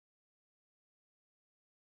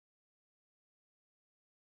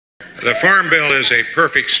The Farm Bill is a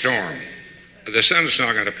perfect storm. The Senate's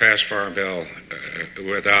not going to pass Farm Bill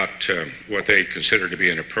without what they consider to be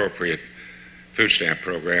an appropriate food stamp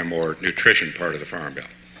program or nutrition part of the Farm Bill.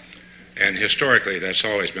 And historically, that's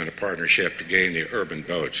always been a partnership to gain the urban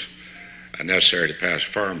votes necessary to pass a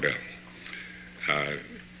Farm Bill.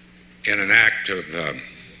 In an act of,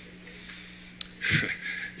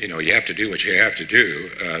 you have to do what you have to do,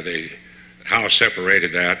 the House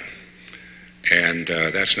separated that, and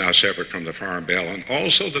that's now separate from the Farm Bill. And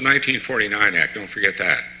also the 1949 Act, don't forget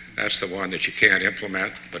that. That's the one that you can't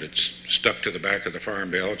implement, but it's stuck to the back of the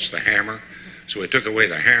Farm Bill. It's the hammer. So we took away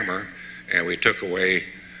the hammer, and we took away,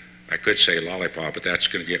 I could say lollipop, but that's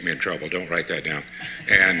going to get me in trouble. Don't write that down.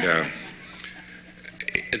 And,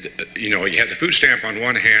 you had the food stamp on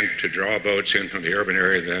one hand to draw votes in from the urban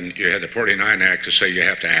area, then you had the 49 Act to say you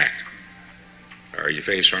have to act, or you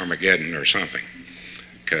face Armageddon or something,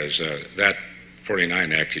 because that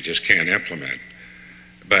 49 Act you just can't implement.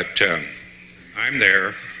 But I'm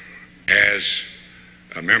there as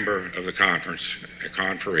a member of the conference, a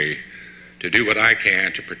conferee, to do what I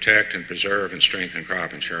can to protect and preserve and strengthen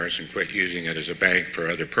crop insurance and quit using it as a bank for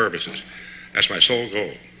other purposes. That's my sole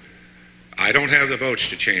goal. I don't have the votes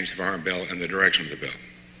to change the Farm Bill in the direction of the bill.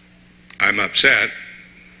 I'm upset,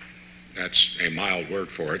 that's a mild word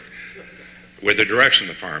for it, with the direction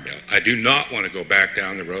of the Farm Bill. I do not want to go back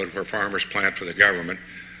down the road where farmers plant for the government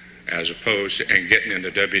as opposed to, and getting into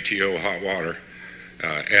WTO hot water,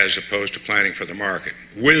 as opposed to planting for the market,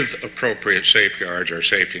 with appropriate safeguards or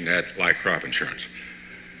safety net like crop insurance.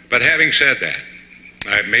 But having said that,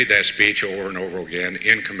 I've made that speech over and over again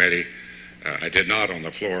in committee. I did not on the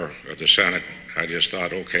floor of the Senate. I just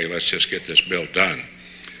thought, okay, let's just get this bill done.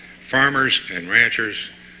 Farmers and ranchers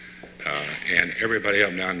and everybody up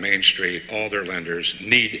and down Main Street, all their lenders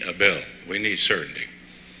need a bill. We need certainty.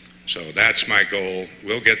 So that's my goal.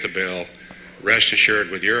 We'll get the bill. Rest assured,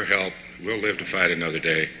 with your help, we'll live to fight another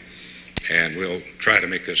day, and we'll try to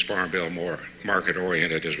make this Farm Bill more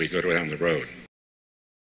market-oriented as we go down the road.